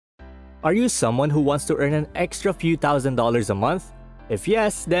Are you someone who wants to earn an extra few $1,000s a month? If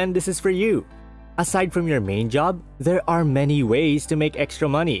yes, then this is for you. Aside from your main job, there are many ways to make extra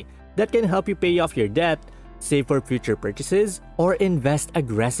money that can help you pay off your debt, save for future purchases, or invest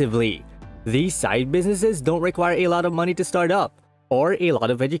aggressively. These side businesses don't require a lot of money to start up, or a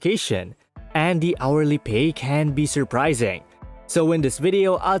lot of education, and the hourly pay can be surprising. So in this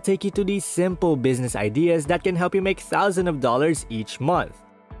video, I'll take you to these simple business ideas that can help you make thousands of dollars each month.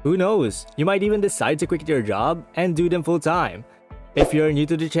 Who knows, you might even decide to quit your job and do them full time. If you're new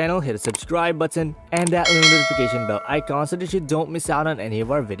to the channel, hit the subscribe button and that little notification bell icon so that you don't miss out on any of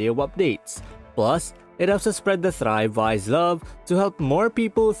our video updates. Plus, it helps us spread the Thrive Wise love to help more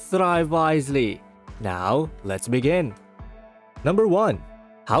people thrive wisely. Now, let's begin. Number 1.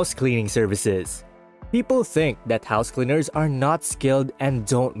 House cleaning services. People think that house cleaners are not skilled and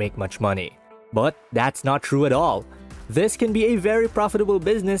don't make much money. But that's not true at all. This can be a very profitable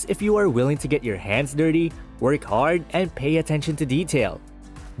business if you are willing to get your hands dirty, work hard, and pay attention to detail.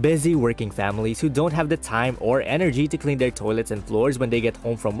 Busy working families who don't have the time or energy to clean their toilets and floors when they get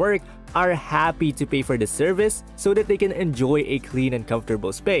home from work are happy to pay for the service so that they can enjoy a clean and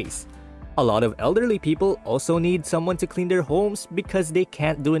comfortable space. A lot of elderly people also need someone to clean their homes because they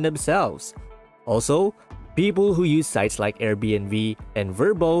can't do it themselves. Also, people who use sites like Airbnb and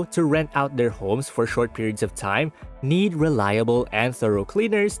Vrbo to rent out their homes for short periods of time need reliable and thorough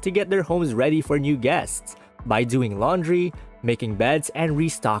cleaners to get their homes ready for new guests by doing laundry, making beds, and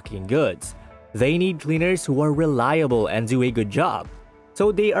restocking goods. They need cleaners who are reliable and do a good job,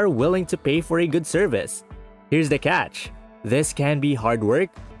 so they are willing to pay for a good service. Here's the catch. This can be hard work,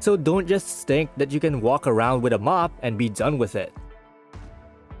 so don't just think that you can walk around with a mop and be done with it.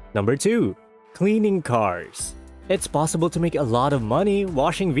 Number 2. Cleaning cars. It's possible to make a lot of money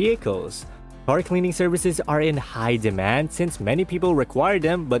washing vehicles. Car cleaning services are in high demand since many people require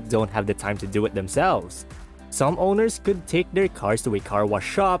them but don't have the time to do it themselves. Some owners could take their cars to a car wash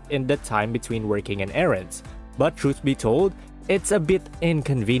shop in the time between working and errands, but truth be told, it's a bit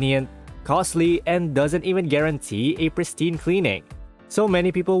inconvenient, costly, and doesn't even guarantee a pristine cleaning. So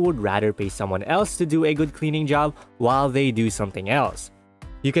many people would rather pay someone else to do a good cleaning job while they do something else.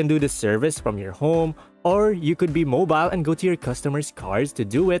 You can do the service from your home, or you could be mobile and go to your customers' cars to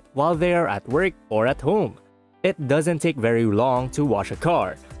do it while they are at work or at home. It doesn't take very long to wash a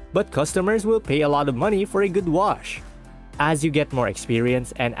car, but customers will pay a lot of money for a good wash. As you get more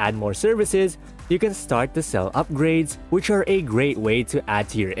experience and add more services, you can start to sell upgrades, which are a great way to add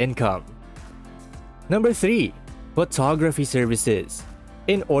to your income. Number 3. Photography services.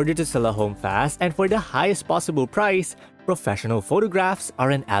 In order to sell a home fast and for the highest possible price, professional photographs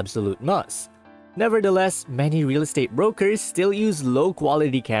are an absolute must. Nevertheless, many real estate brokers still use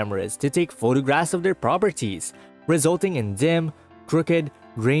low-quality cameras to take photographs of their properties, resulting in dim, crooked,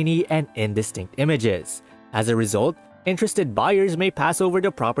 grainy, and indistinct images. As a result, interested buyers may pass over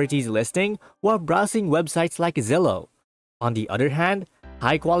the property's listing while browsing websites like Zillow. On the other hand,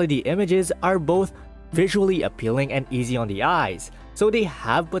 high-quality images are both visually appealing and easy on the eyes, so they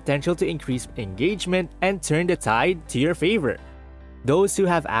have potential to increase engagement and turn the tide to your favor. Those who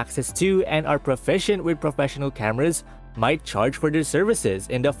have access to and are proficient with professional cameras might charge for their services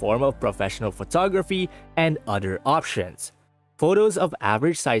in the form of professional photography and other options. Photos of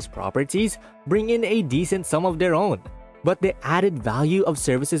average-sized properties bring in a decent sum of their own, but the added value of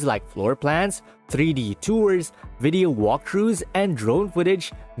services like floor plans, 3D tours, video walkthroughs, and drone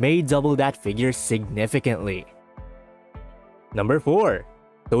footage may double that figure significantly. Number 4.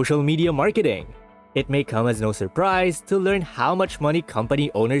 Social media marketing. It may come as no surprise to learn how much money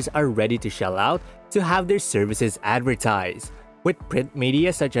company owners are ready to shell out to have their services advertised. With print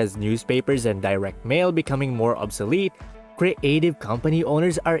media such as newspapers and direct mail becoming more obsolete, creative company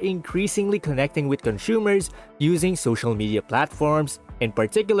owners are increasingly connecting with consumers using social media platforms. In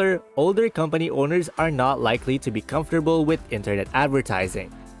particular, older company owners are not likely to be comfortable with internet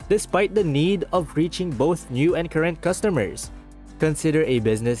advertising, despite the need of reaching both new and current customers. Consider a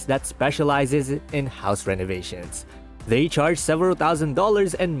business that specializes in house renovations. They charge several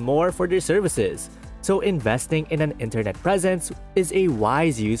 $1,000s and more for their services, so investing in an internet presence is a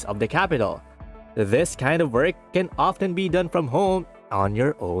wise use of the capital. This kind of work can often be done from home on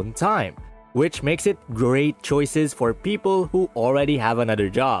your own time, which makes it great choices for people who already have another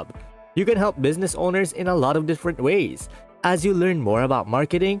job. You can help business owners in a lot of different ways. As you learn more about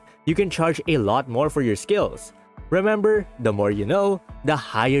marketing, you can charge a lot more for your skills. Remember, the more you know, the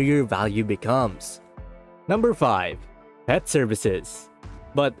higher your value becomes. Number 5. Pet services.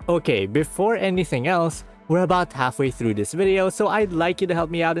 But okay, before anything else, we're about halfway through this video, so I'd like you to help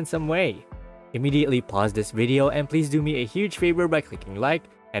me out in some way. Immediately pause this video and please do me a huge favor by clicking like,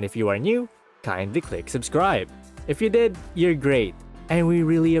 And if you are new, kindly click subscribe. If you did, you're great, and we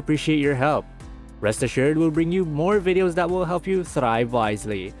really appreciate your help. Rest assured, we'll bring you more videos that will help you thrive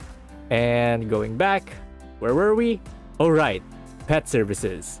wisely. And going back, where were we? Oh right, pet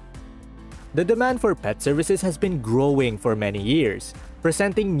services. The demand for pet services has been growing for many years,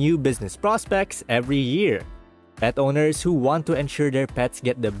 presenting new business prospects every year. Pet owners who want to ensure their pets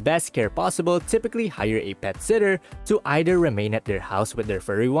get the best care possible typically hire a pet sitter to either remain at their house with their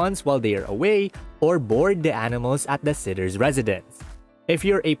furry ones while they are away or board the animals at the sitter's residence. If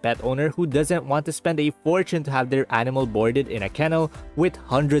you're a pet owner who doesn't want to spend a fortune to have their animal boarded in a kennel with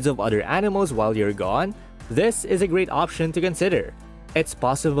hundreds of other animals while you're gone, this is a great option to consider. It's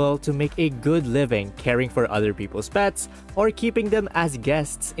possible to make a good living caring for other people's pets or keeping them as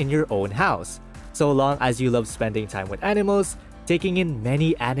guests in your own house. So long as you love spending time with animals, taking in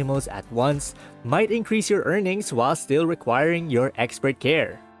many animals at once might increase your earnings while still requiring your expert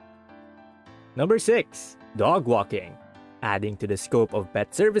care. Number 6. Dog walking. Adding to the scope of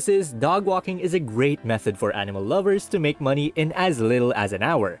pet services, dog walking is a great method for animal lovers to make money in as little as an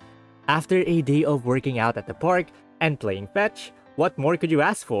hour. After a day of working out at the park and playing fetch, what more could you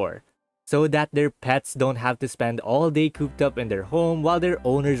ask for? So that their pets don't have to spend all day cooped up in their home while their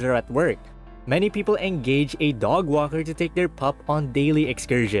owners are at work. Many people engage a dog walker to take their pup on daily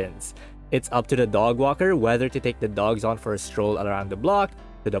excursions. It's up to the dog walker whether to take the dogs on for a stroll around the block,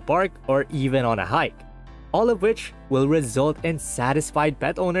 to the park, or even on a hike. All of which will result in satisfied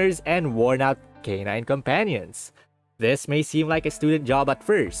pet owners and worn-out canine companions. This may seem like a student job at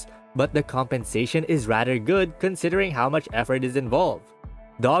first, but the compensation is rather good considering how much effort is involved.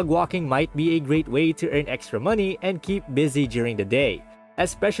 Dog walking might be a great way to earn extra money and keep busy during the day,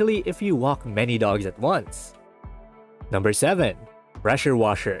 especially if you walk many dogs at once. Number 7. Pressure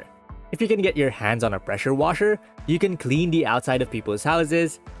washer. If you can get your hands on a pressure washer, you can clean the outside of people's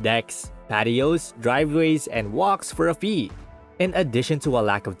houses, decks, patios, driveways, and walks for a fee. In addition to a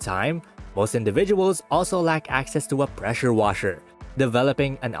lack of time, most individuals also lack access to a pressure washer,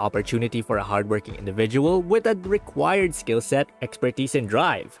 developing an opportunity for a hardworking individual with a required skill set, expertise, and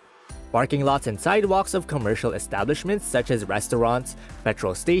drive. Parking lots and sidewalks of commercial establishments such as restaurants,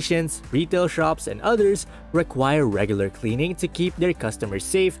 petrol stations, retail shops, and others require regular cleaning to keep their customers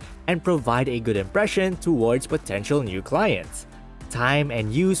safe and provide a good impression towards potential new clients. Time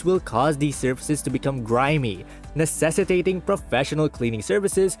and use will cause these surfaces to become grimy, necessitating professional cleaning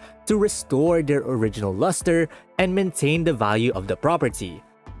services to restore their original luster and maintain the value of the property.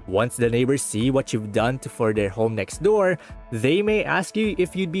 Once the neighbors see what you've done for their home next door, they may ask you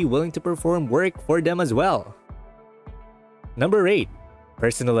if you'd be willing to perform work for them as well. Number 8.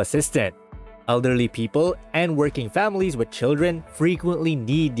 Personal assistant. Elderly people and working families with children frequently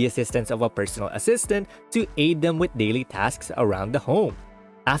need the assistance of a personal assistant to aid them with daily tasks around the home.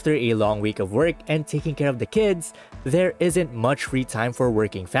 After a long week of work and taking care of the kids, there isn't much free time for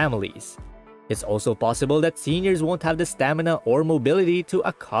working families. It's also possible that seniors won't have the stamina or mobility to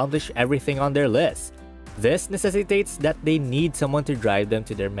accomplish everything on their list. This necessitates that they need someone to drive them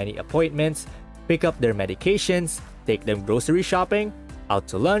to their many appointments, pick up their medications, take them grocery shopping, out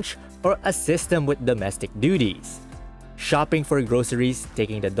to lunch, or assist them with domestic duties. Shopping for groceries,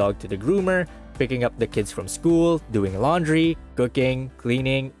 taking the dog to the groomer, picking up the kids from school, doing laundry, cooking,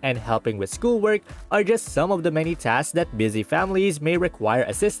 cleaning, and helping with schoolwork are just some of the many tasks that busy families may require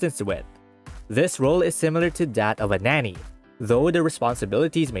assistance with. This role is similar to that of a nanny, though the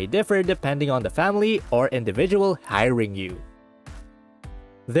responsibilities may differ depending on the family or individual hiring you.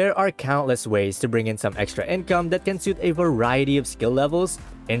 There are countless ways to bring in some extra income that can suit a variety of skill levels,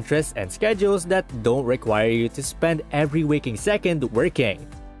 interests, and schedules that don't require you to spend every waking second working.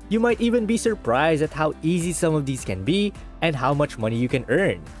 You might even be surprised at how easy some of these can be and how much money you can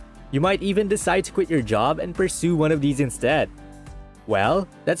earn. You might even decide to quit your job and pursue one of these instead. Well,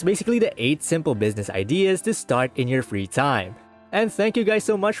 that's basically the 8 simple business ideas to start in your free time. And thank you guys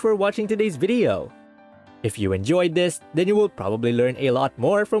so much for watching today's video. If you enjoyed this, then you will probably learn a lot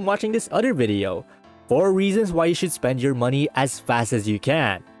more from watching this other video. 4 reasons why you should spend your money as fast as you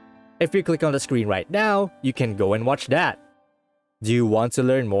can. If you click on the screen right now, you can go and watch that. Do you want to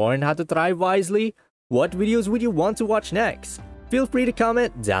learn more on how to thrive wisely? What videos would you want to watch next? Feel free to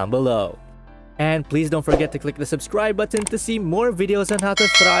comment down below. And please don't forget to click the subscribe button to see more videos on how to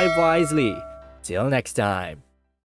thrive wisely. Till next time.